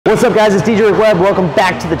What's up guys, it's DJRickWeb. Welcome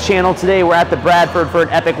back to the channel. Today we're at the Bradford for an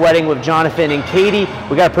epic wedding with Jonathan and Katie.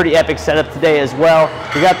 We got a pretty epic setup today as well.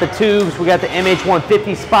 We got the tubes, we got the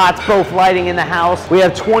MH150 spots, both lighting in the house. We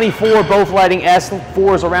have 24 both lighting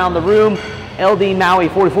S4s around the room. LD Maui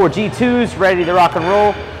 44 G2s ready to rock and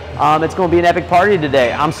roll. It's going to be an epic party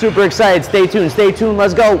today. I'm super excited. Stay tuned,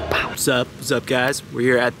 let's go. What's up guys? We're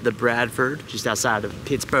here at the Bradford, just outside of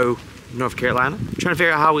Pittsburgh, North Carolina. Trying to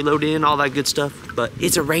figure out how we load in, all that good stuff, but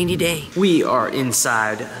it's a rainy day. We are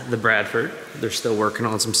inside the Bradford. They're still working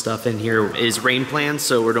on some stuff in here. Is rain planned,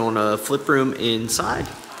 so we're doing a flip room inside.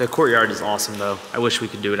 The courtyard is awesome though. I wish we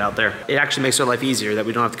could do it out there. It actually makes our life easier that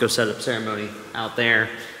we don't have to go set up ceremony out there.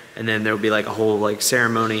 And then there'll be like a whole like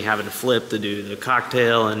ceremony having to flip to do the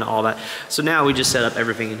cocktail and all that. So now we just set up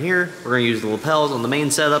everything in here. We're gonna use the lapels on the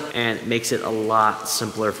main setup and it makes it a lot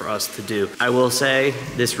simpler for us to do. I will say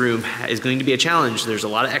this room is going to be a challenge. There's a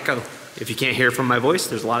lot of echo. If you can't hear from my voice,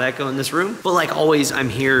 there's a lot of echo in this room. But like always, I'm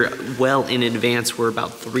here well in advance. We're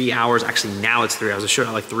about 3 hours. Actually, now it's 3 hours. I showed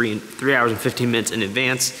out like 3 hours and 15 minutes in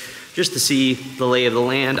advance, just to see the lay of the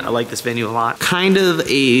land. I like this venue a lot. Kind of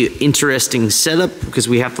a interesting setup because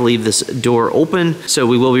we have to leave this door open. So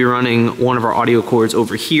we will be running one of our audio cords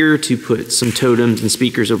over here to put some totems and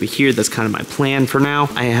speakers over here. That's kind of my plan for now.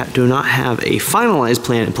 I do not have a finalized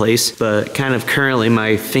plan in place, but kind of currently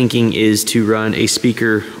my thinking is to run a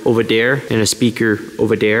speaker over there and a speaker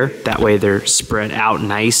over there. That way they're spread out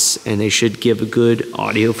nice and they should give a good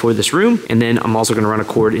audio for this room. And then I'm also gonna run a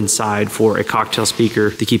cord inside for a cocktail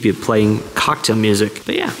speaker to keep you playing cocktail music.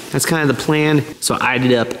 But yeah, that's kind of the plan. So I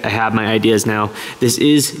have my ideas now. This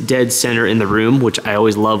is dead center in the room, which I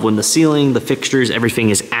always love when the ceiling, the fixtures,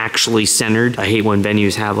 everything is actually centered. I hate when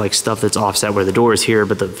venues have like stuff that's offset where the door is here,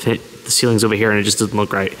 but the ceiling's over here and it just doesn't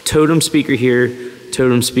look right. Totem speaker here,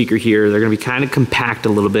 totem speaker here. They're gonna be kind of compact a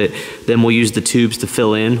little bit. Then we'll use the tubes to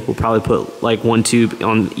fill in. We'll probably put like one tube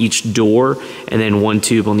on each door and then one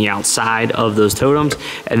tube on the outside of those totems.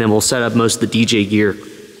 And then we'll set up most of the DJ gear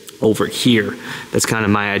over here. That's kind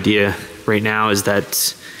of my idea right now, is that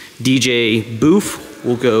DJ booth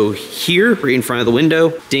will go here, right in front of the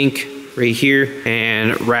window, dink right here,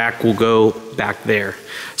 and rack will go back there.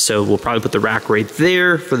 So we'll probably put the rack right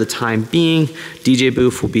there for the time being. DJ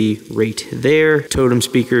booth will be right there. Totem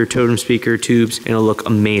speaker, tubes, and it'll look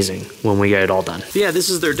amazing when we get it all done. But yeah,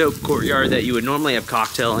 this is their dope courtyard that you would normally have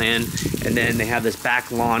cocktail in, and then they have this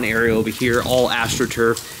back lawn area over here, all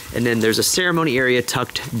AstroTurf. And then there's a ceremony area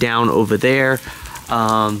tucked down over there.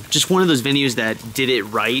 Just one of those venues that did it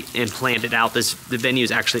right and planned it out. The venue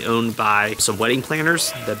is actually owned by some wedding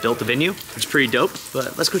planners that built the venue, which is pretty dope.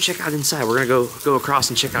 But let's go check out inside. We're gonna go across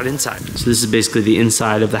and check out inside. So this is basically the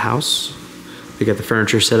inside of the house. We got the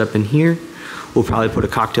furniture set up in here. We'll probably put a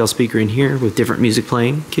cocktail speaker in here with different music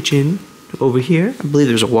playing. Kitchen over here. I believe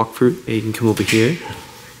there's a walkthrough. You can come over here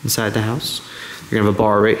inside the house. You're gonna have a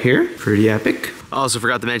bar right here. Pretty epic. I also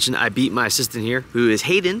forgot to mention I beat my assistant here, who is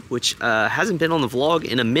Hayden, which hasn't been on the vlog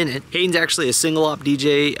in a minute. Hayden's actually a single op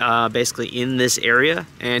DJ basically in this area,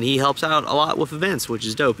 and he helps out a lot with events, which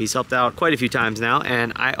is dope. He's helped out quite a few times now,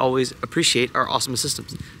 and I always appreciate our awesome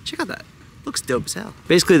assistants. Check out that. Looks dope as hell.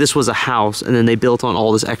 Basically, this was a house, and then they built on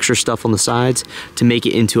all this extra stuff on the sides to make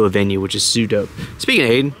it into a venue, which is so dope. Speaking of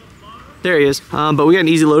Hayden, there he is. But we got an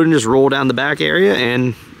easy load and just roll down the back area,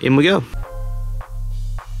 and in we go.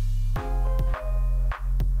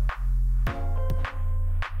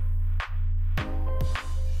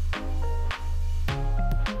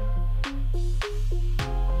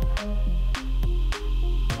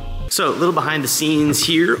 So a little behind the scenes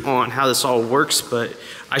here on how this all works, but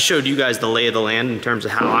I showed you guys the lay of the land in terms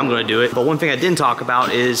of how I'm gonna do it. But one thing I didn't talk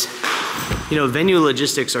about is, you know, venue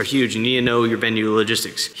logistics are huge. You need to know your venue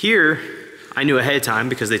logistics. Here, I knew ahead of time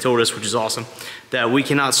because they told us, which is awesome, that we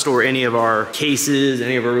cannot store any of our cases,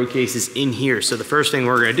 any of our road cases in here. So the first thing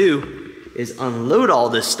we're gonna do is unload all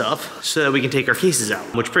this stuff so that we can take our cases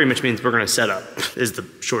out, which pretty much means we're gonna set up, is the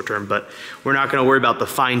short term, but we're not gonna worry about the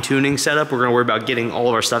fine tuning setup. We're gonna worry about getting all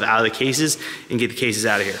of our stuff out of the cases and get the cases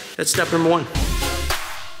out of here. That's step number one.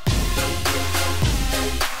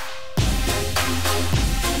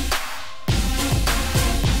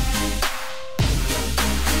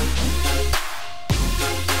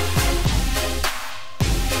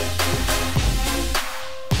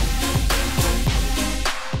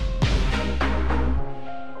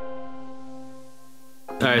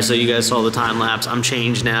 All right, so you guys saw the time lapse. I'm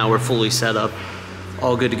changed now, we're fully set up,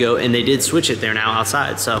 all good to go. And they did switch it there now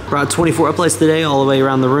outside. So brought 24 uplights today, all the way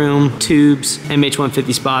around the room, tubes,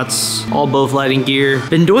 MH150 spots, all both lighting gear.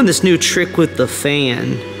 Been doing this new trick with the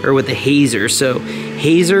fan, or with the hazer. So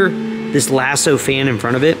hazer this lasso fan in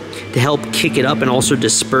front of it to help kick it up and also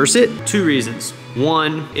disperse it. 2 reasons.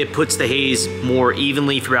 1, it puts the haze more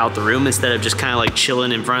evenly throughout the room instead of just kind of like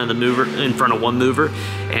chilling in front of the mover, in front of one mover.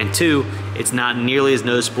 And 2, it's not nearly as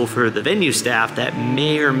noticeable for the venue staff that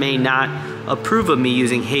may or may not approve of me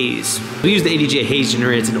using haze. We use the ADJ haze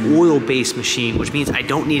generator. It's an oil-based machine, which means I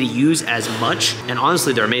don't need to use as much, and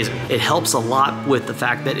honestly, they're amazing. It helps a lot with the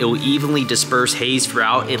fact that it will evenly disperse haze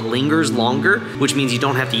throughout. It lingers longer, which means you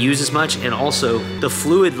don't have to use as much, and also the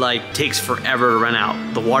fluid like takes forever to run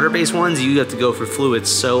out. The water-based ones, you have to go for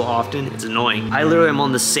fluids so often, it's annoying. I literally am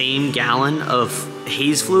on the same gallon of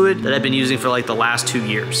haze fluid that I've been using for like the last 2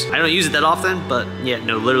 years. I don't use it that often, but yeah,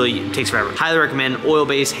 no, literally it takes forever. Highly recommend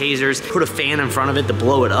oil-based hazers. Put a fan in front of it to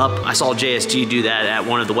blow it up. I saw JSG do that at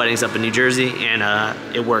one of the weddings up in New Jersey,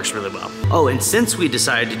 and it works really well. Oh, and since we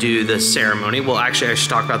decided to do the ceremony, well, actually I should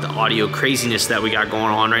talk about the audio craziness that we got going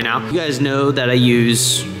on right now. You guys know that I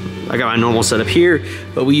got my normal setup here,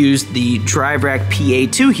 but we use the DJRick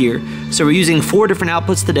PA2 here. So we're using 4 different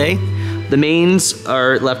outputs today. The mains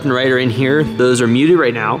are left and right are in here. Those are muted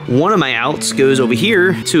right now. One of my outs goes over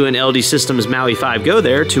here to an LD Systems Maui 5 Go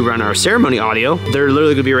there to run our ceremony audio. They're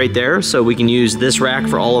literally gonna be right there, so we can use this rack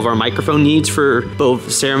for all of our microphone needs for both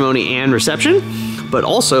ceremony and reception. But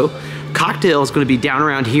also, cocktail is going to be down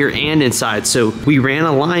around here and inside. So we ran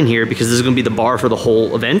a line here because this is going to be the bar for the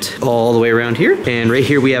whole event all the way around here. And right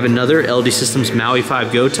here we have another LD Systems Maui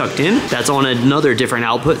 5 Go tucked in. That's on another different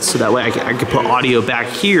output, so that way I can put audio back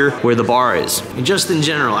here where the bar is. And just in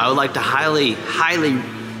general, I would like to highly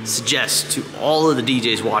suggest to all of the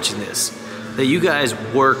DJs watching this that you guys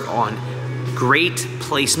work on great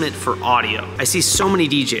placement for audio. I see so many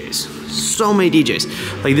DJs,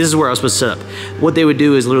 like this is where I was supposed to set up. What they would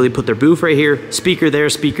do is literally put their booth right here, speaker there,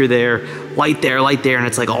 light there, and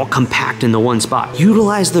it's like all compact in the one spot.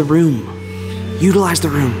 Utilize the room.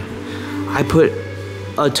 I put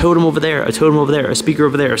a totem over there, a totem over there, a speaker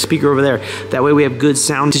over there, a speaker over there. That way we have good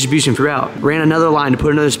sound distribution throughout. Ran another line to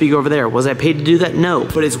put another speaker over there. Was I paid to do that? No,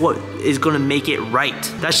 but it's what is gonna make it right.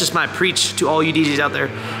 That's just my preach to all you DJs out there.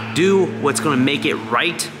 Do what's gonna make it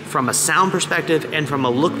right from a sound perspective and from a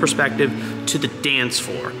look perspective to the dance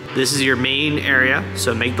floor. This is your main area,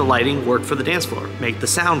 so make the lighting work for the dance floor. Make the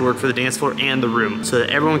sound work for the dance floor and the room so that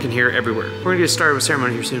everyone can hear it everywhere. We're gonna get started with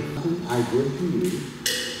ceremony here soon. I give to you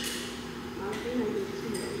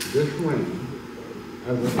this ring.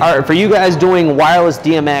 All right, for you guys doing wireless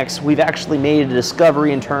DMX, we've actually made a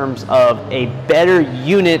discovery in terms of a better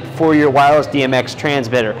unit for your wireless DMX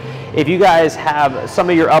transmitter. If you guys have some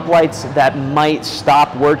of your uplights that might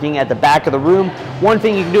stop working at the back of the room, one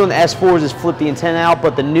thing you can do on the S4s is flip the antenna out,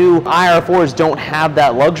 but the new IR4s don't have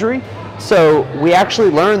that luxury. So we actually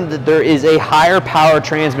learned that there is a higher power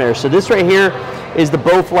transmitter. So this right here is the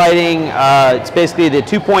Both Lighting. It's basically the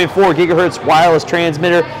 2.4 gigahertz wireless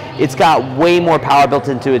transmitter. It's got way more power built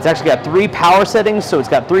into it. It's actually got 3 power settings, so it's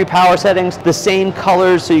got 3 power settings, the same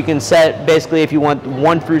colors, so you can set basically if you want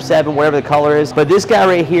 1 through 7, whatever the color is. But this guy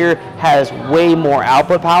right here has way more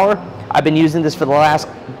output power. I've been using this for the last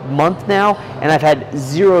month now, and I've had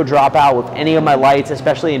 0 dropout with any of my lights,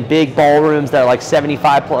 especially in big ballrooms that are like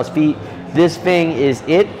 75 plus feet. This thing is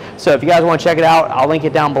it. So if you guys want to check it out, I'll link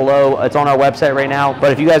it down below. It's on our website right now.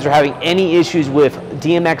 But if you guys are having any issues with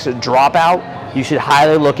DMX dropout, you should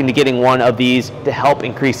highly look into getting one of these to help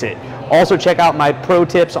increase it. Also check out my pro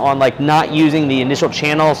tips on like not using the initial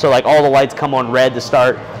channel, so like all the lights come on red to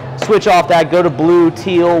start. Switch off that, go to blue,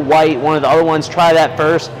 teal, white, one of the other ones, try that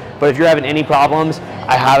first. But if you're having any problems,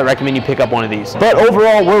 I highly recommend you pick up one of these. But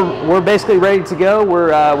overall, we're basically ready to go.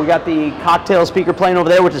 We got the cocktail speaker playing over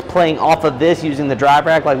there, which is playing off of this using the drive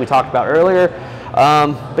rack like we talked about earlier.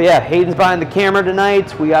 But yeah, Hayden's behind the camera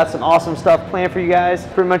tonight. We got some awesome stuff planned for you guys.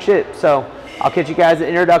 Pretty much it. So I'll catch you guys at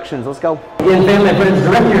introductions. Let's go. Again, family and friends,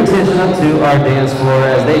 direct your attention up to our dance floor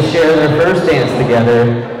as they share their first dance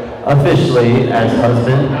together, officially as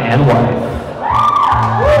husband and wife.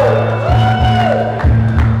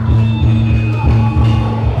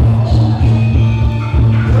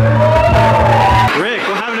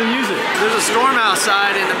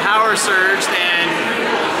 Outside and the power surged and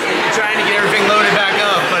I'm trying to get everything loaded back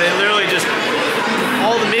up, but it literally just,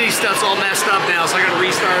 all the MIDI stuff's all messed up now, so I gotta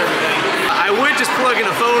restart everything. I would just plug in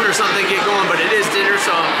a phone or something, get going, but it is dinner,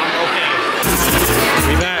 so I'm okay.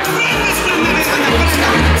 Be back.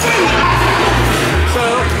 So,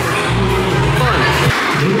 fun.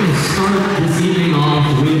 We're going to start this evening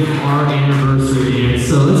off with our anniversary dance.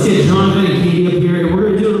 So let's get Jonathan and Katie up here, and we're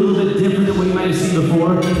going to do it a little bit different than what you might have seen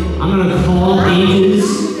before. I'm going to call ages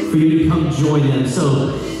for you to come join them.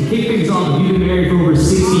 So to kick things off, if you've been married for over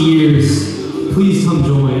 60 years, please come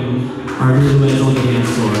join our newlyweds on the dance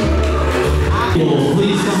floor.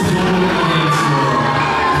 Please come join me on the dance floor.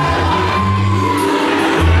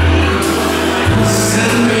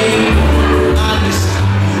 Send me on this.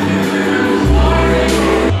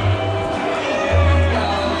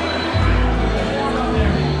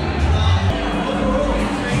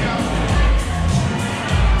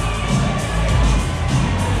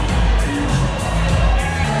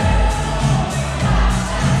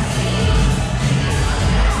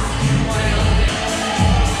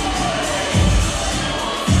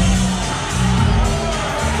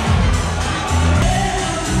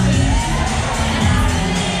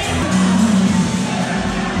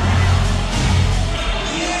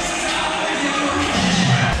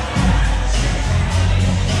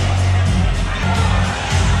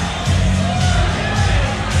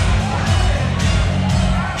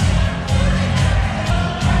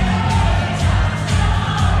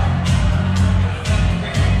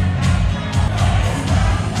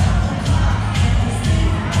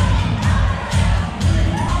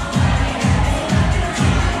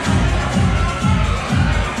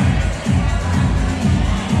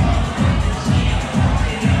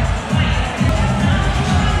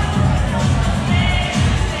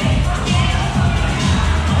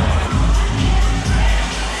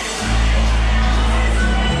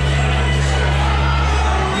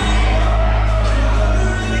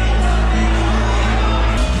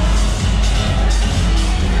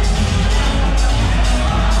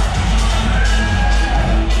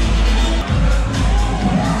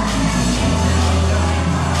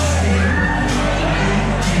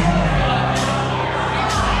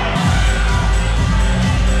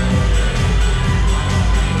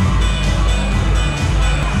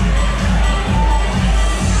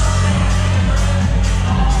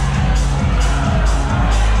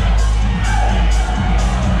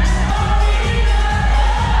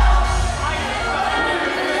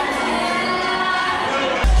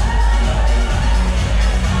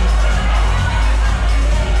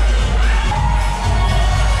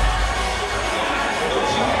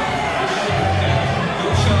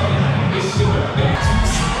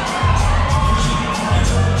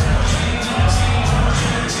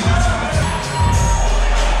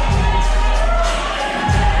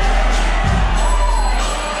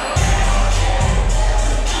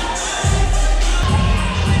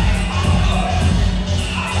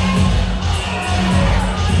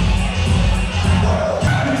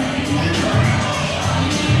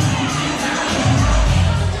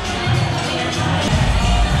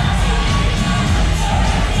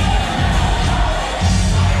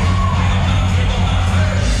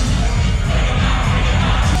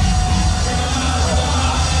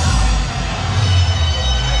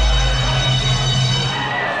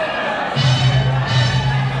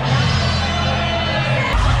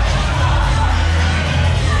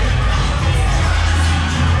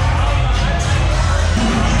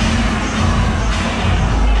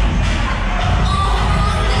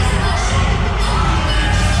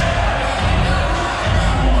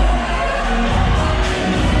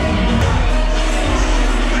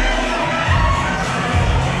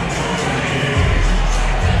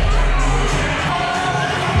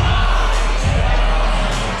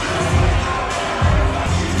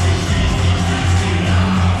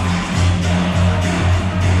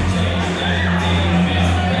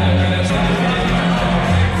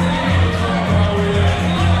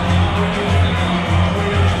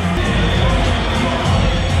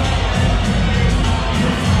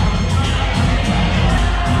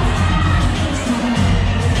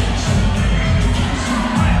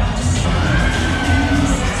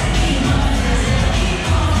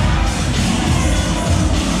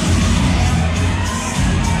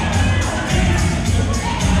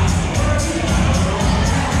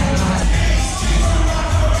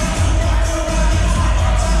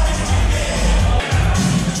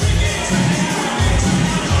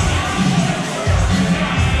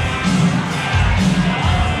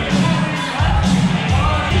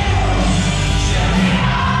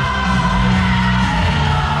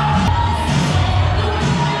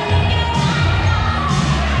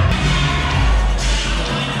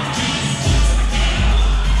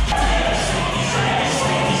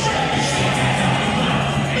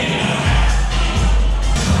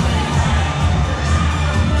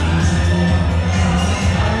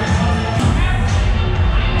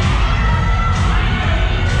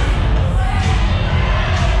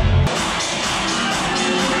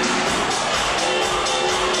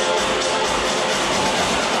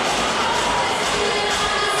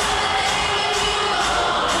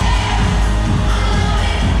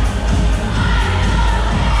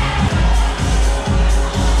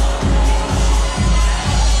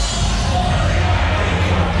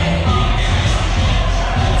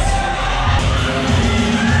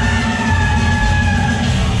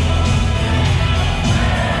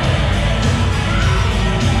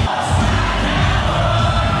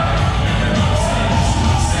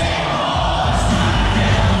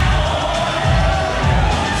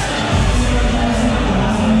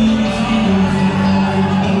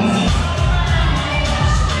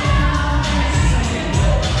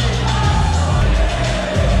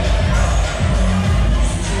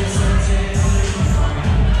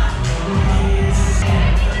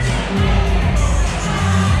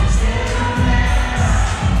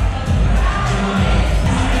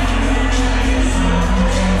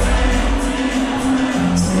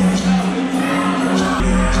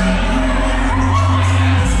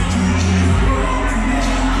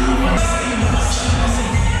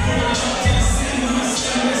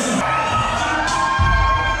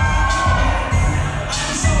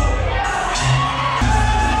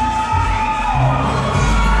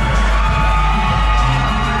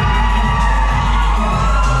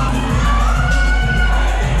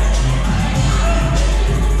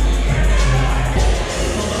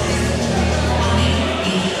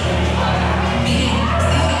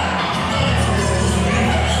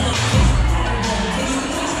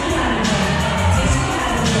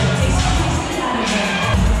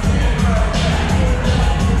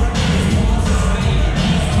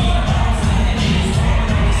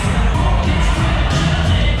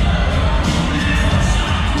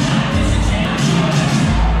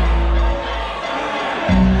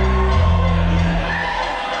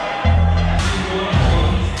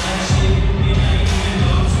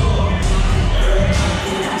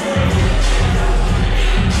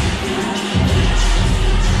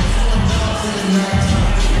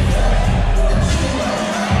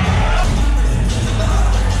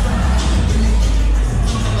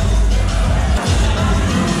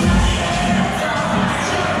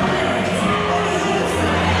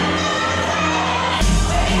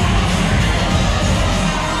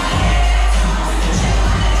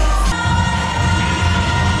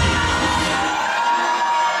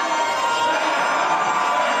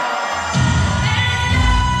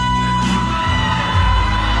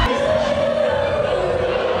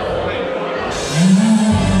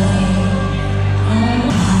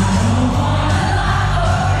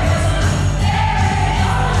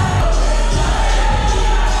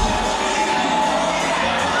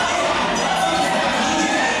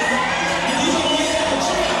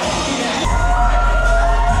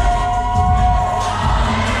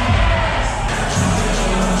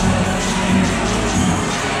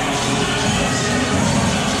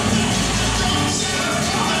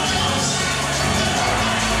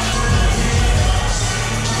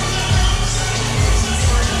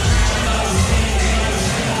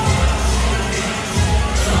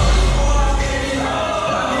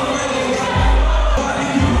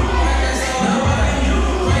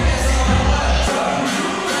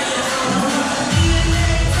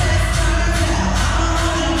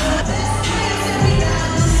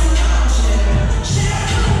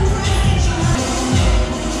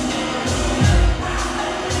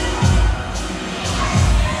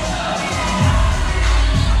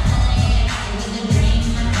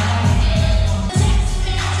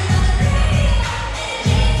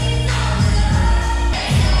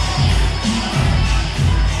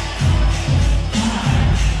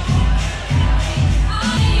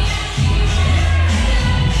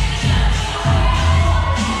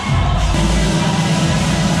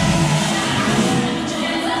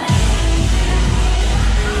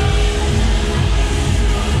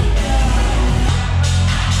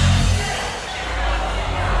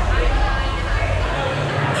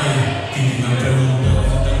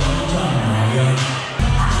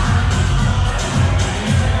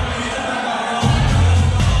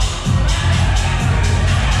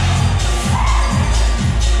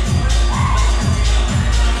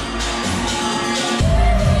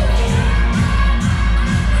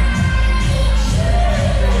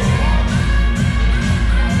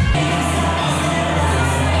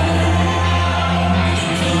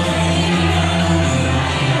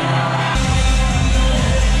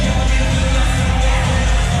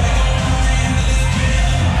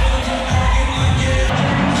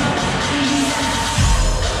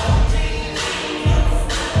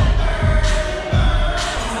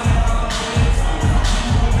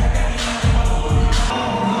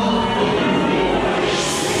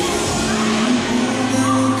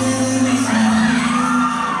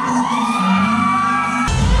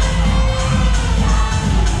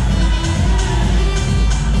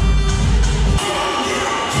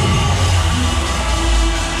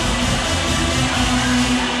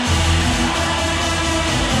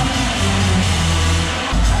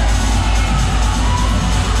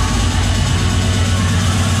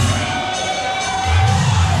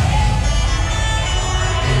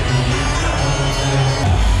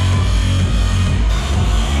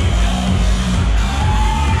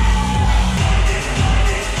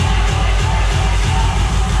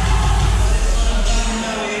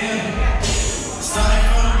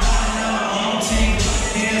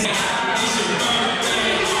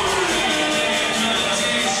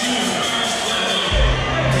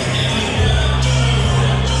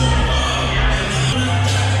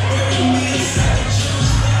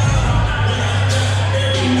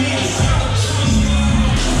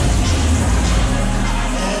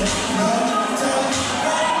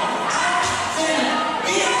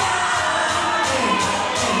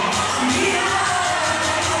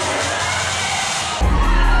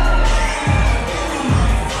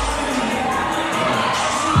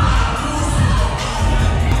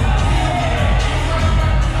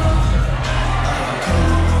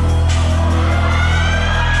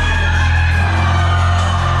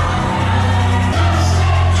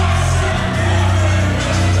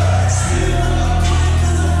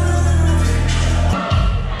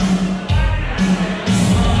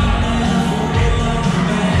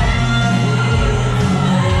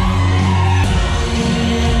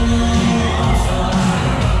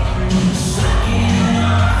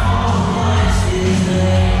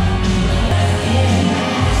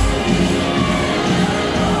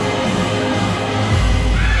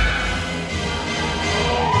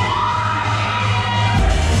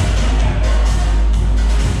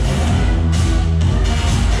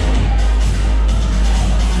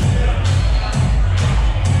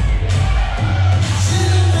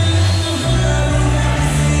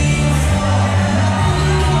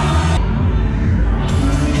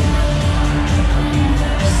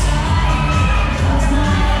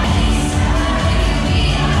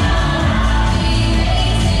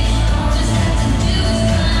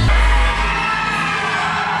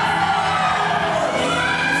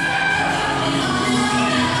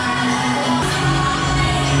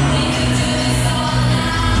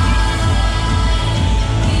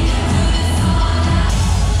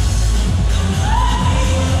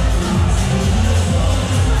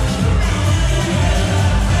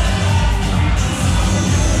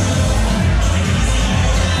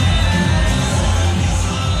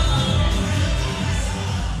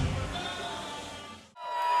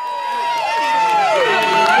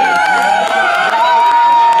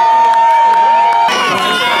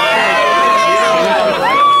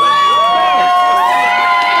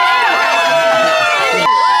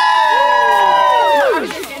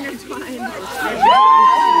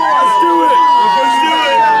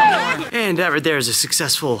 right there is a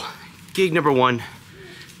successful gig number 1.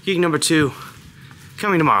 Gig number 2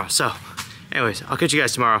 coming tomorrow. So anyways, I'll catch you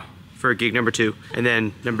guys tomorrow for gig number 2, and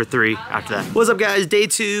then number 3 after that. What's up, guys? Day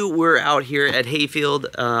 2, we're out here at Hayfield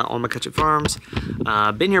on McCutcheon Farms.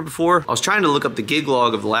 Been here before. I was trying to look up the gig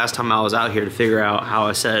log of the last time I was out here to figure out how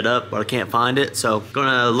I set it up, but I can't find it. So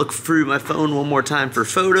gonna look through my phone one more time for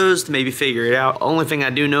photos to maybe figure it out. Only thing I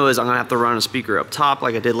do know is I'm gonna have to run a speaker up top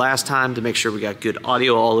like I did last time to make sure we got good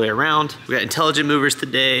audio all the way around. We got intelligent movers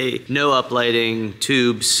today, no uplighting,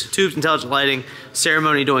 tubes, intelligent lighting,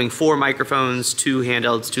 ceremony doing 4 microphones, 2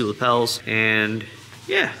 handhelds, 2 lapels, and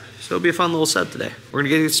yeah, so it'll be a fun little setup today. We're gonna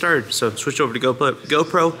get it started, so switch over to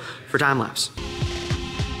GoPro for time lapse.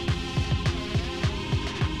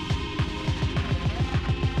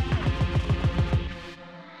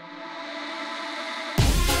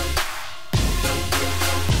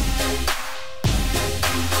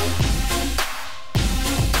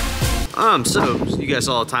 So you guys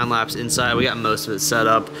saw a time lapse inside. We got most of it set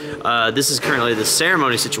up. This is currently the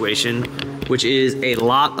ceremony situation, which is a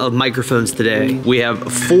lot of microphones today. We have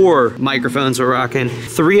 4 microphones we're rocking.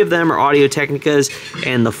 3 of them are Audio Technicas,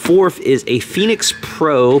 and the 4th is a Phoenix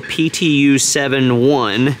Pro PTU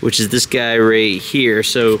 7.1, which is this guy right here.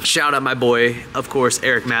 So shout out my boy, of course,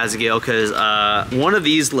 Eric Mazagale, because one of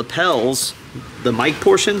these lapels, the mic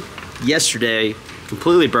portion, yesterday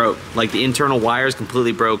completely broke. Like the internal wires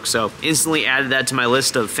completely broke. So instantly added that to my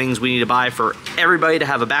list of things we need to buy for everybody to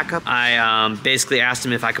have a backup. I basically asked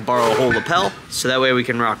him if I could borrow a whole lapel so that way we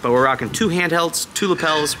can rock. But we're rocking 2 handhelds, 2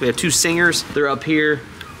 lapels. We have 2 singers. They're up here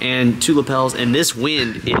and 2 lapels. And this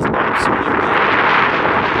wind is absolutely...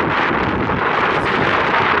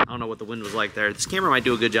 I don't know what the wind was like there. This camera might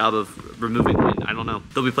do a good job of removing wind. I don't know.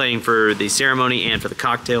 They'll be playing for the ceremony and for the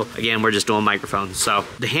cocktail. Again, we're just doing microphones. So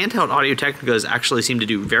the handheld Audio Technicas actually seem to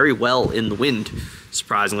do very well in the wind,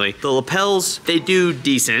 surprisingly. The lapels, they do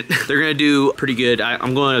decent. They're gonna do pretty good.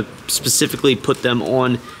 I'm gonna specifically put them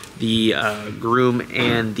on the groom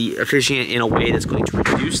and the officiant in a way that's going to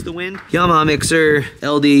reduce the wind. Yamaha mixer,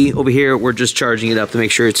 LD over here, we're just charging it up to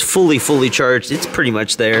make sure it's fully charged. It's pretty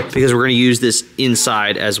much there because we're gonna use this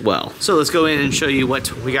inside as well. So let's go in and show you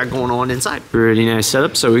what we got going on inside. Pretty nice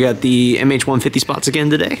setup. So we got the MH150 spots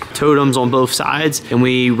again today. Totems on both sides, and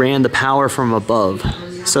we ran the power from above.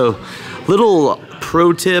 So little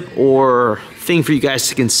pro tip or thing for you guys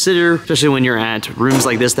to consider, especially when you're at rooms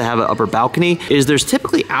like this that have an upper balcony, is there's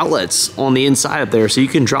typically outlets on the inside up there, so you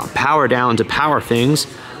can drop power down to power things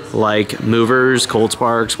like movers, cold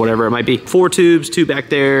sparks, whatever it might be. 4 tubes, 2 back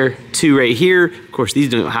there, 2 right here. Of course, these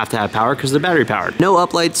don't have to have power because they're battery powered. No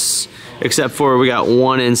uplights, except for we got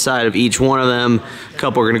 1 inside of each one of them. A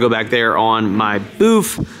couple are gonna go back there on my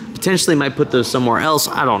booth. Potentially might put those somewhere else,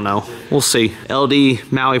 I don't know. We'll see. LD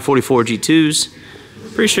Maui 44 G2s.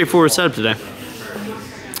 Pretty straightforward setup today.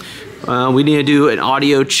 We need to do an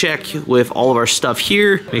audio check with all of our stuff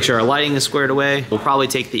here. Make sure our lighting is squared away. We'll probably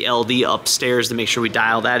take the LD upstairs to make sure we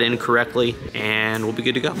dial that in correctly, and we'll be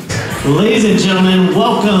good to go. Ladies and gentlemen,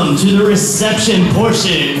 welcome to the reception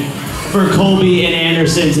portion for Colby and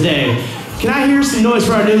Anderson today. Can I hear some noise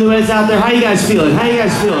for our newlyweds out there? How you guys feeling? How you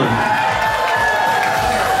guys feeling?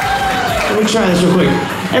 Let me try this real quick.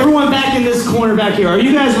 Everyone back in this corner back here, are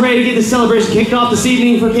you guys ready to get the celebration kicked off this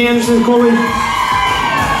evening for Anderson and Colby?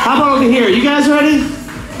 How about over here? You guys ready?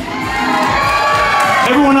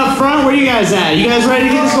 Everyone up front, where you guys at? You guys ready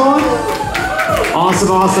to get this going? Awesome,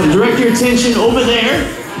 awesome. Direct your attention over there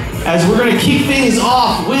as we're going to kick things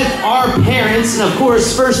off with our parents. And of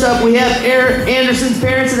course, first up we have Eric Anderson's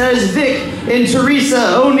parents, and that is Vic and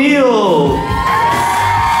Teresa O'Neill.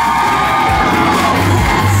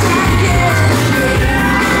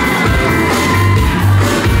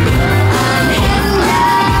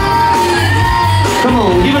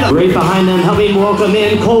 Give it up. Right behind them, helping welcome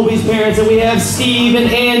in Colby's parents, and we have Steve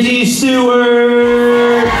and Angie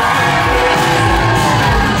Stewart.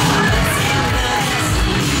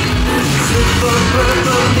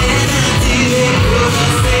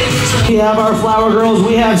 We have our flower girls,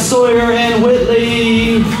 we have Sawyer and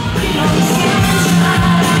Whitley.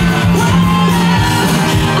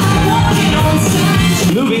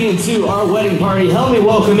 Moving into our wedding party, help me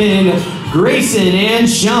welcome in Grayson and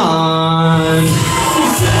Sean.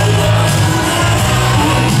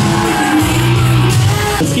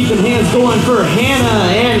 Let's keep them hands going for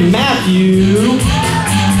Hannah and Matthew.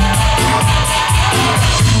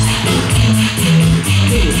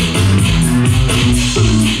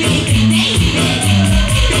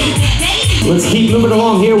 Let's keep moving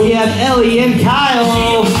along here. We have Ellie and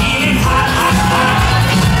Kyle.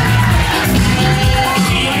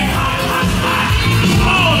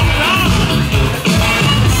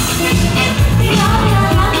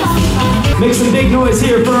 make some big noise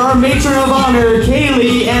here for our matron of honor,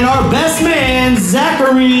 Kaylee, and our best man,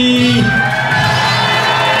 Zachary.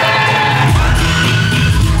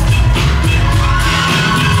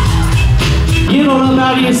 Get on up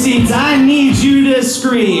out of your seats. I need you to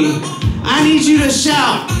scream. I need you to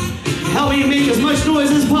shout. Help me make as much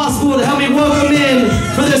noise as possible to help me welcome in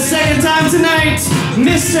for the second time tonight,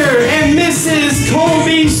 Mr. and Mrs.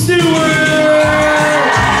 Colby Stewart.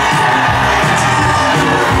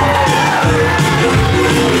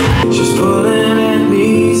 She's pulling at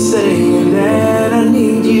me, saying that I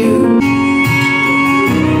need you.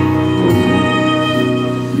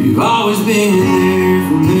 You've always been there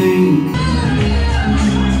for me.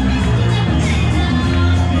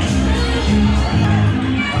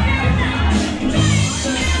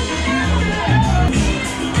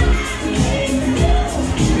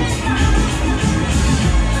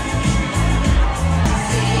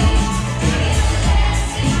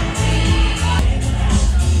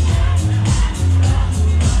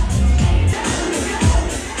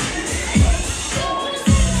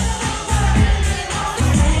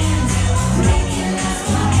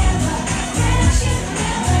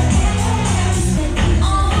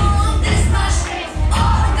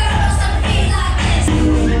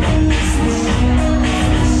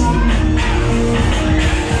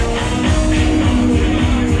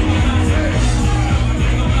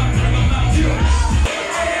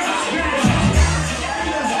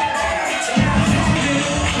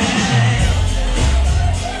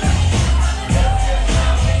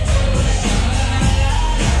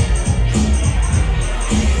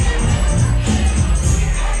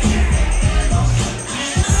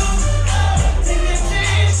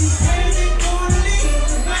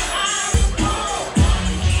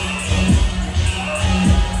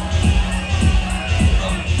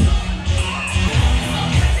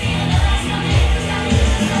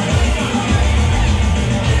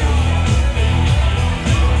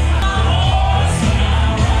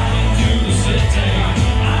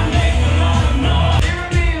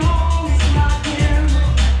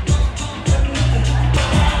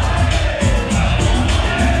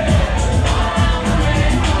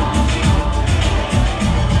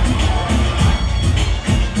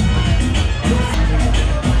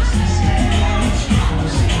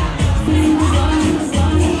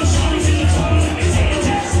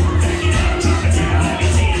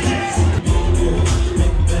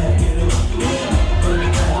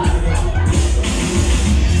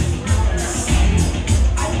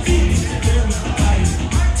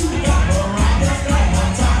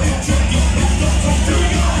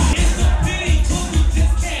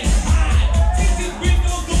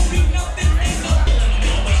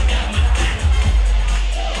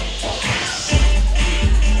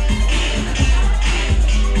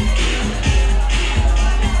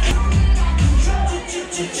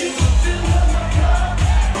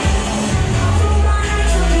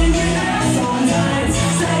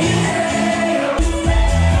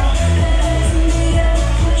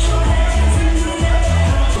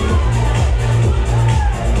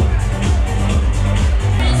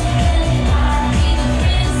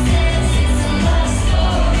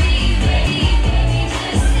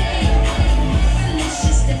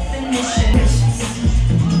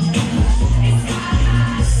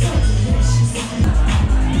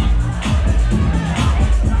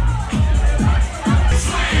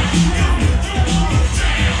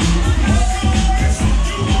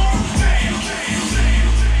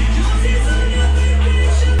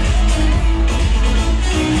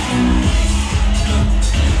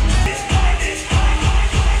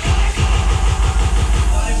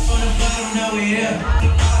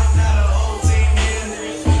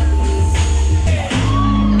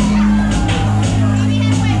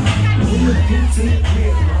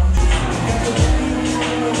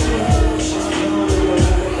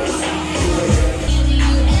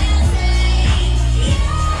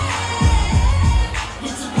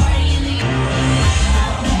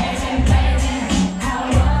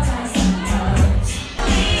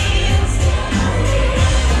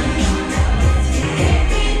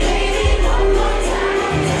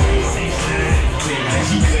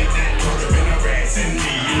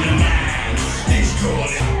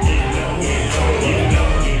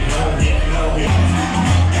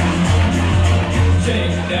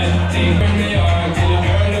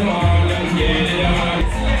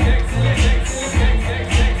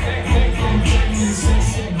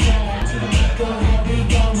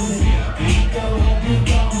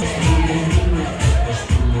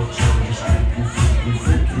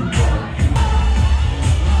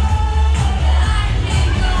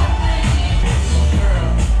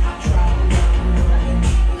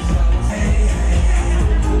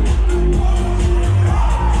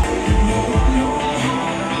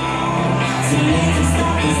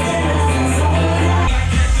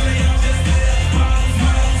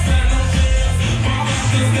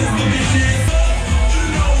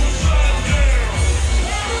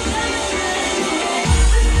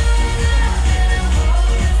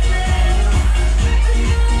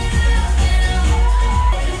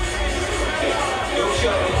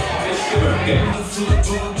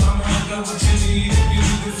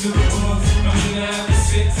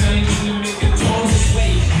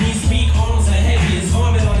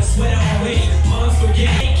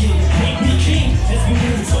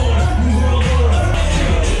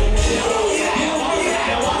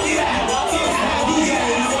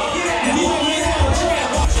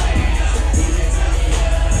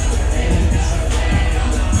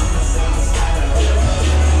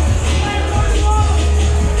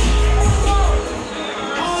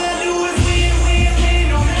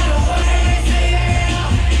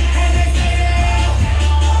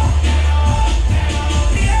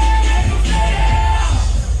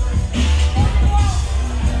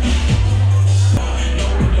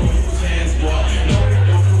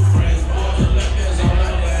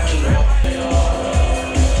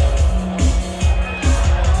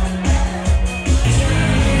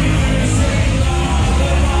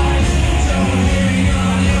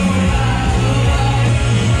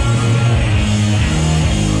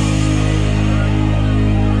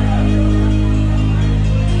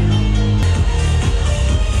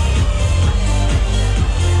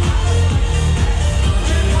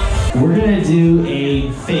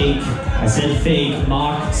 fake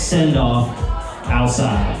mock send-off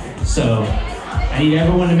outside. So I need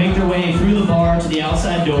everyone to make their way through the bar to the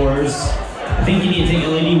outside doors. I think you need to take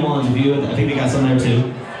LED ones if you, I think they got some there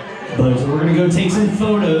too. But we're gonna go take some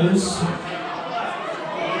photos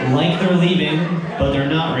like they're leaving, but they're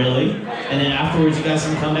not really. And then afterwards you guys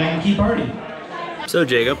can come back and keep partying. So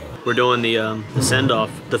Jacob, we're doing the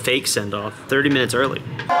send-off, the fake send-off, 30 minutes early.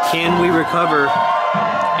 Can we recover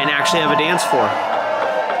and actually have a dance floor?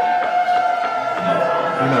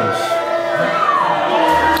 Who knows?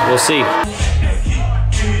 We'll see.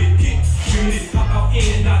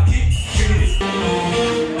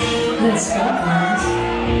 Let's go, guys.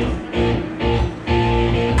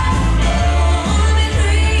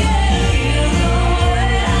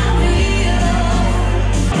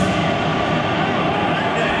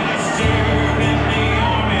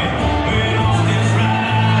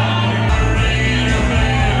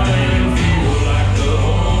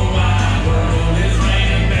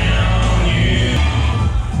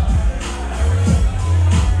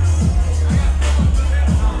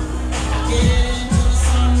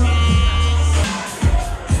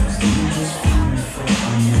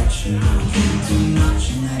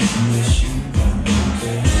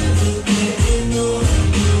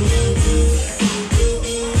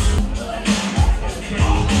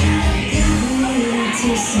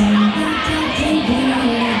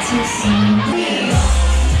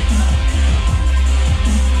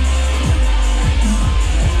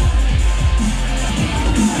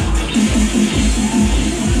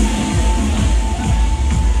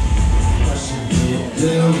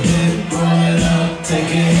 Little bit, roll it up, take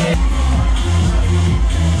it.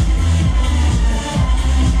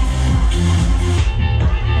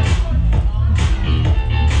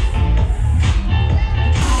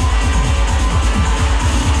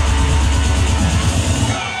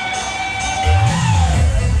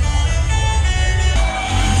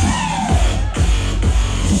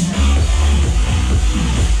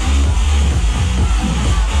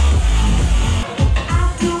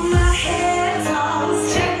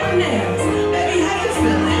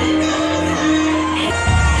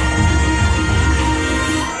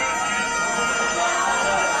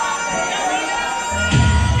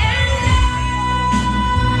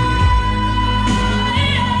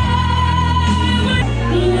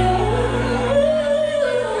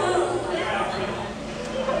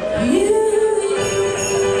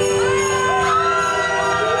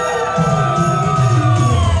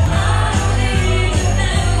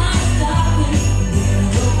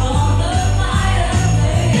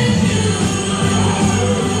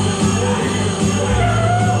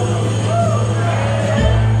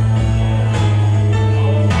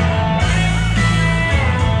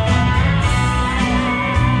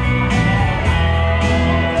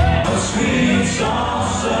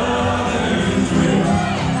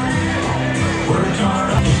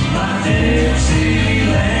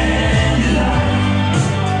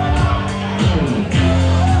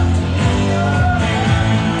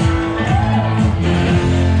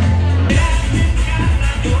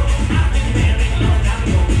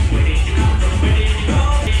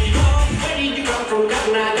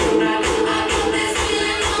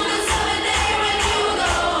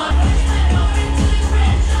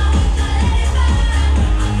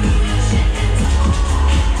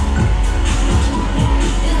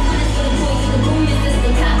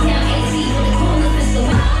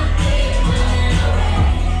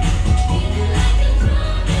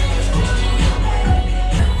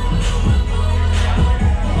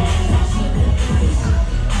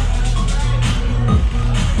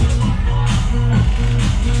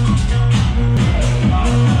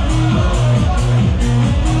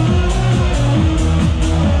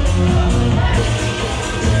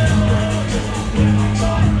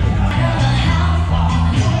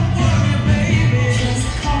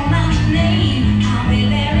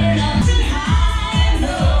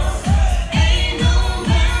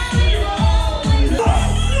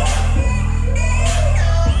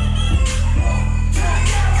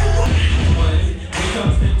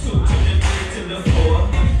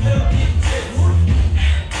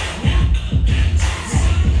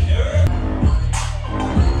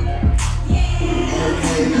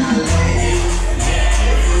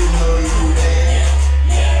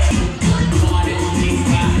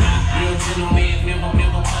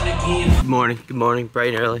 Good morning,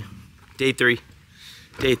 bright and early. Day three,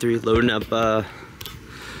 loading up all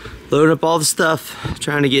the stuff,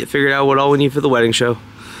 trying to get figured out what all we need for the wedding show.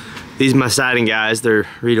 These are my siding guys. They're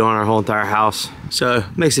redoing our whole entire house. So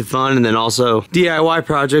it makes it fun. And then also DIY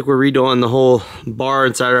project. We're redoing the whole bar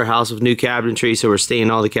inside our house with new cabinetry. So we're staining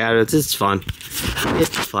all the cabinets. It's fun. It's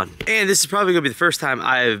fun. And this is probably gonna be the first time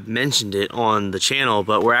I've mentioned it on the channel,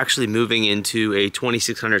 but we're actually moving into a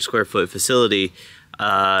 2,600 square foot facility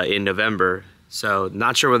in November. So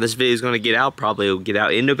not sure when this video is going to get out. Probably it'll get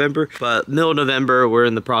out in November, but middle of November, we're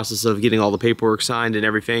in the process of getting all the paperwork signed and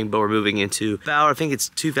everything, but we're moving into about, I think it's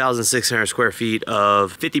 2,600 square feet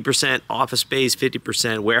of 50% office space,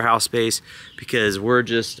 50% warehouse space, because we're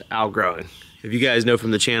just outgrowing. If you guys know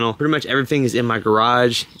from the channel, pretty much everything is in my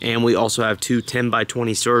garage, and we also have two 10 by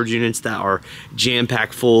 20 storage units that are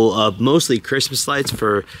jam-packed full of mostly Christmas lights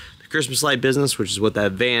for Christmas light business, which is what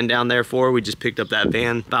that van down there for. We just picked up that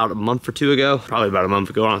van about a month or two ago, probably about a month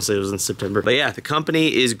ago, honestly. It was in September. But yeah, the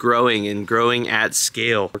company is growing and growing at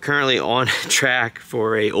scale. We're currently on track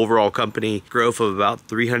for a overall company growth of about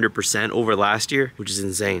 300% over last year, which is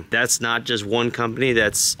insane. That's not just one company,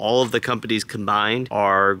 that's all of the companies combined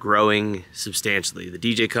are growing substantially. The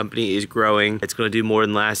DJ company is growing. It's going to do more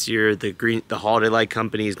than last year. The holiday light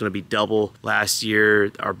company is going to be double last year.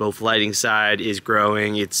 Our both lighting side is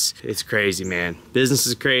growing. It's crazy, man. Business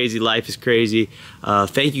is crazy, life is crazy.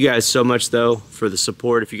 Thank you guys so much though for the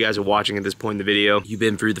support. If you guys are watching at this point in the video, you've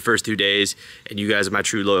been through the first 2 days, and you guys are my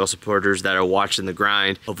true loyal supporters that are watching the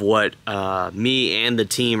grind of what me and the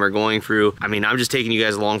team are going through. I mean, I'm just taking you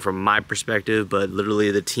guys along from my perspective, but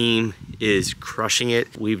literally the team is crushing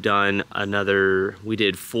it. We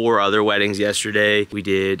did 4 other weddings yesterday. We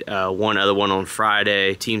did 1 other one on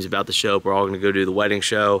Friday. Team's about to show up. We're all gonna go do the wedding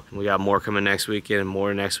show. We got more coming next weekend and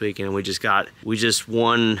more next weekend. And we just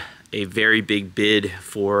won a very big bid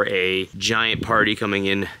for a giant party coming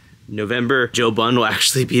in November. Joe Bunn will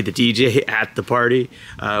actually be the DJ at the party.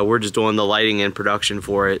 We're just doing the lighting and production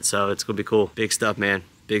for it, so it's gonna be cool. Big stuff, man.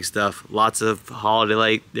 Big stuff. Lots of holiday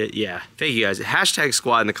light. Yeah. Thank you guys. Hashtag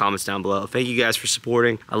squad in the comments down below. Thank you guys for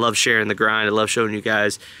supporting. I love sharing the grind. I love showing you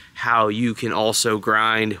guys how you can also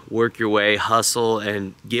grind, work your way, hustle,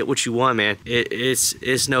 and get what you want, man.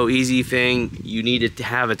 It's no easy thing. You need to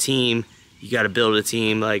have a team. You got to build a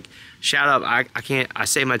team. Like, shout out, I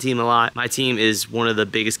say my team a lot. My team is one of the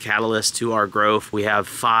biggest catalysts to our growth. We have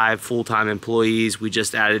 5 full-time employees. We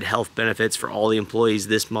just added health benefits for all the employees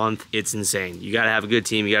this month. It's insane. You gotta have a good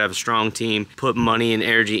team. You gotta have a strong team. Put money and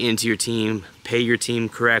energy into your team. Pay your team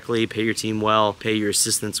correctly, pay your team well, pay your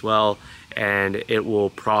assistants well, and it will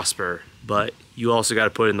prosper. But you also got to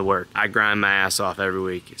put in the work. I grind my ass off every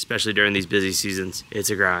week, especially during these busy seasons. It's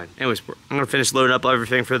a grind. Anyways, I'm gonna finish loading up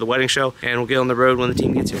everything for the wedding show, and we'll get on the road when the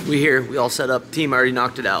team gets here. We all set up. Team already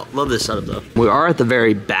knocked it out. Love this setup though. We are at the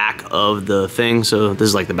very back of the thing, so this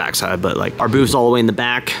is like the back side, but like our booth's all the way in the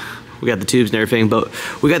back. We got the tubes and everything, but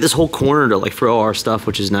we got this whole corner to like throw all our stuff,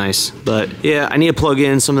 which is nice. But yeah, I need to plug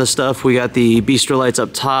in some of the stuff. We got the bistro lights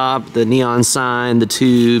up top, the neon sign, the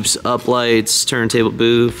tubes, up lights, turntable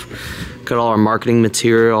booth. Got all our marketing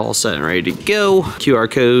material all set and ready to go. QR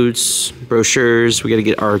codes, brochures. We got to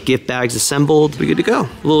get our gift bags assembled. We good to go.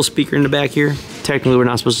 A little speaker in the back here. Technically, we're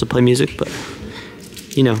not supposed to play music, but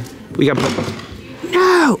you know, we got.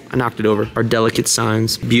 No! I knocked it over. Our delicate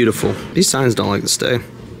signs. Beautiful. These signs don't like to stay.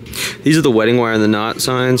 These are the wedding wire and the knot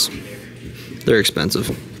signs. They're expensive.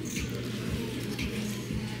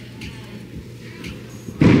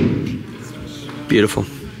 Beautiful.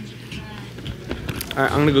 All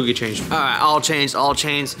right, I'm gonna go get changed. All right, all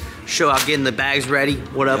changed. Show out, getting the bags ready.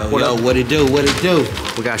 What up, what up? What it do, what it do?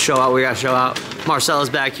 We gotta show out, Marcelo's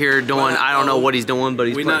back here doing, I don't know what he's doing,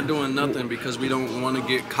 but we're not doing nothing because we don't want to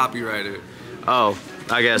get copyrighted. Oh,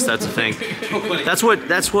 I guess that's a thing. That's what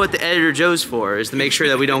the editor Joe's for, is to make sure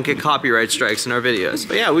that we don't get copyright strikes in our videos.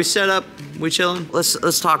 But yeah, we set up, we chilling.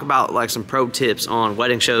 Let's talk about like some pro tips on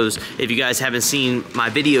wedding shows. If you guys haven't seen my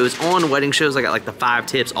videos on wedding shows, I got like the 5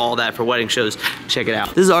 tips, all that for wedding shows. Check it out.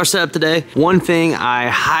 This is our setup today. One thing I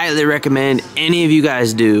highly recommend any of you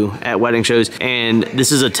guys do at wedding shows, and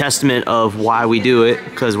this is a testament of why we do it,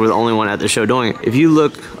 because we're the only one at the show doing it. If you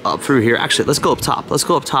look up through here, actually, let's go up top. Let's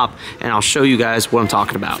go up top, and I'll show you guys what I'm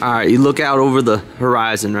talking about. All right, you look out over the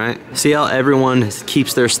horizon, right? See how everyone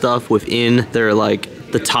keeps their stuff within their like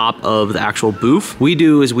the top of the actual booth? We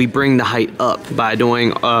do is we bring the height up by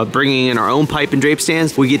doing bringing in our own pipe and drape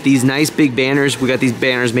stands. We get these nice big banners. We got these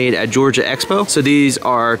banners made at Georgia Expo. So these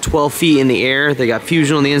are 12 feet in the air. They got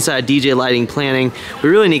fusion on the inside, DJ lighting, planning. We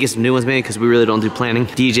really need to get some new ones made because we really don't do planning.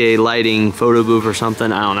 DJ lighting, photo booth or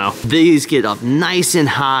something, I don't know. These get up nice and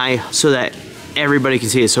high so that everybody can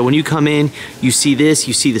see it. So when you come in, you see this,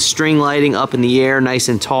 you see the string lighting up in the air, nice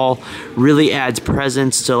and tall, really adds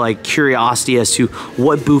presence to like curiosity as to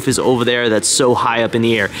what booth is over there that's so high up in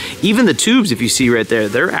the air. Even the tubes, if you see right there,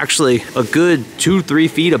 they're actually a good 2-3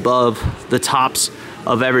 feet above the tops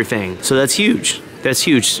of everything. So that's huge. That's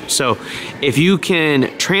huge. So if you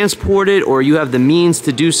can transport it or you have the means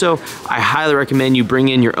to do so, I highly recommend you bring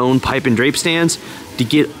in your own pipe and drape stands to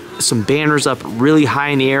get some banners up really high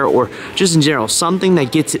in the air, or just in general, something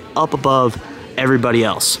that gets it up above everybody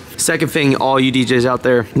else. Second thing all you DJs out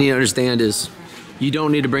there need to understand is you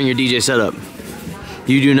don't need to bring your DJ setup.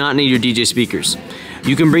 You do not need your DJ speakers.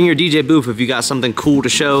 You can bring your DJ booth if you got something cool to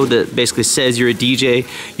show that basically says you're a DJ.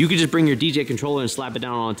 You could just bring your DJ controller and slap it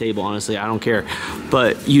down on a table, honestly, I don't care.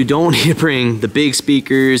 But you don't need to bring the big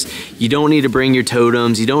speakers, you don't need to bring your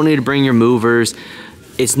totems, you don't need to bring your movers.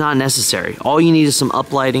 It's not necessary. All you need is some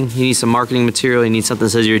uplighting, you need some marketing material, you need something that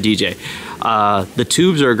says you're a DJ. The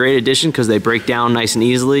tubes are a great addition because they break down nice and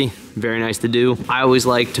easily. Very nice to do. I always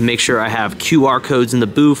like to make sure I have QR codes in the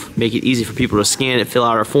booth, make it easy for people to scan it, fill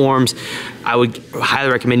out our forms. I would highly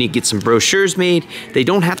recommend you get some brochures made. They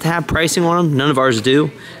don't have to have pricing on them, none of ours do.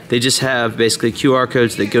 They just have basically QR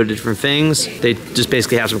codes that go to different things. They just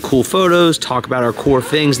basically have some cool photos, talk about our core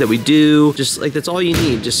things that we do. Just like, that's all you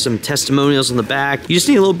need, just some testimonials on the back. You just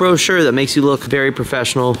need a little brochure that makes you look very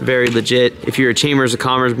professional, very legit. If you're a Chambers of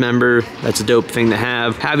Commerce member, that's a dope thing to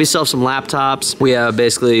have. Have yourself some laptops. We have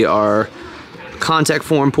basically our contact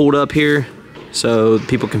form pulled up here so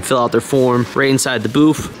people can fill out their form right inside the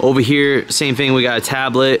booth. Over here, same thing, we got a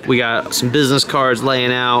tablet, we got some business cards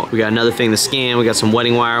laying out, we got another thing to scan, we got some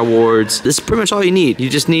wedding wire awards. This is pretty much all you need. You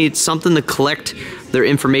just need something to collect their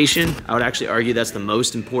information. I would actually argue that's the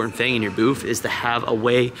most important thing in your booth, is to have a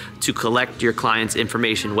way to collect your client's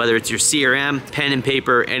information, whether it's your CRM, pen and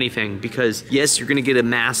paper, anything, because yes, you're gonna get a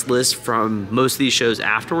mass list from most of these shows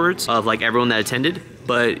afterwards of like everyone that attended,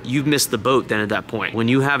 but you've missed the boat then at that point. When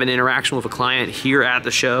you have an interaction with a client here at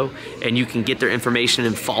the show and you can get their information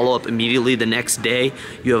and follow up immediately the next day,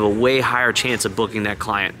 you have a way higher chance of booking that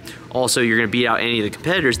client. Also, you're gonna beat out any of the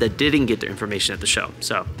competitors that didn't get their information at the show.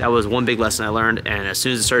 So that was one big lesson I learned, and as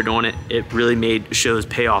soon as I started doing it, it really made shows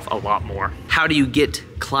pay off a lot more. How do you get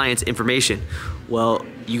clients' information? Well,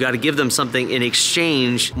 you got to give them something in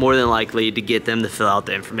exchange, more than likely to get them to fill out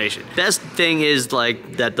the information. Best thing is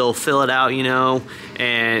like that they'll fill it out, you know,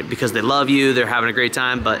 and because they love you, they're having a great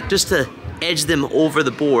time, but just to edge them over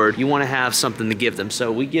the board, you want to have something to give them.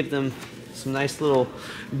 So we give them some nice little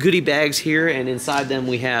goodie bags here, and inside them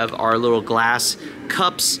we have our little glass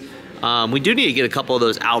cups. We do need to get a couple of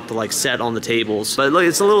those out to like set on the tables. But look,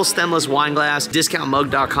 it's a little stemless wine glass.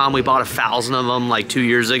 Discountmug.com, we bought 1,000 of them like 2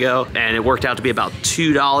 years ago, and it worked out to be about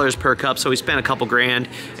 $2 per cup. So we spent a couple grand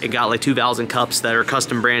and got like 2,000 cups that are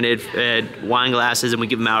custom branded wine glasses, and we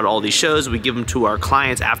give them out at all these shows. We give them to our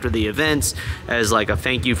clients after the events as like a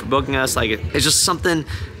thank you for booking us. Like it's just something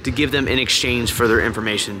to give them in exchange for their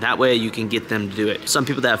information. That way you can get them to do it. Some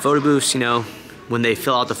people that have photo booths, you know, when they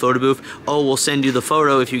fill out the photo booth, oh, we'll send you the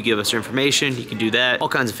photo if you give us your information. You can do that, all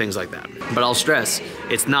kinds of things like that. But I'll stress,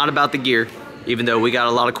 it's not about the gear, even though we got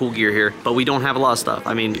a lot of cool gear here, but we don't have a lot of stuff.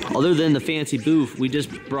 I mean, other than the fancy booth, we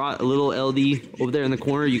just brought a little LD over there in the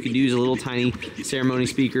corner. You could use a little tiny ceremony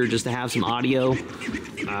speaker just to have some audio.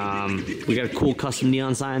 We got a cool custom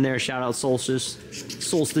neon sign there. Shout out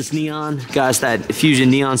Solstice Neon. Got us that Fusion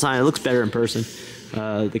neon sign. It looks better in person.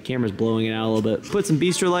 The camera's blowing it out a little bit. Put some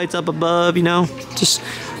bistro lights up above, you know, just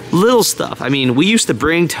little stuff. I mean, we used to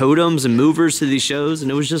bring totems and movers to these shows, and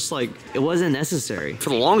it was just like, it wasn't necessary. For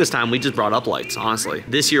the longest time, we just brought up lights, honestly.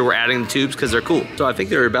 This year, we're adding the tubes because they're cool. So I think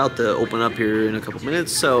they're about to open up here in a couple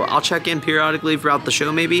minutes. So I'll check in periodically throughout the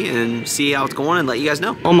show maybe and see how it's going and let you guys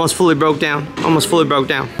know. Almost fully broke down. Almost fully broke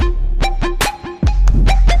down.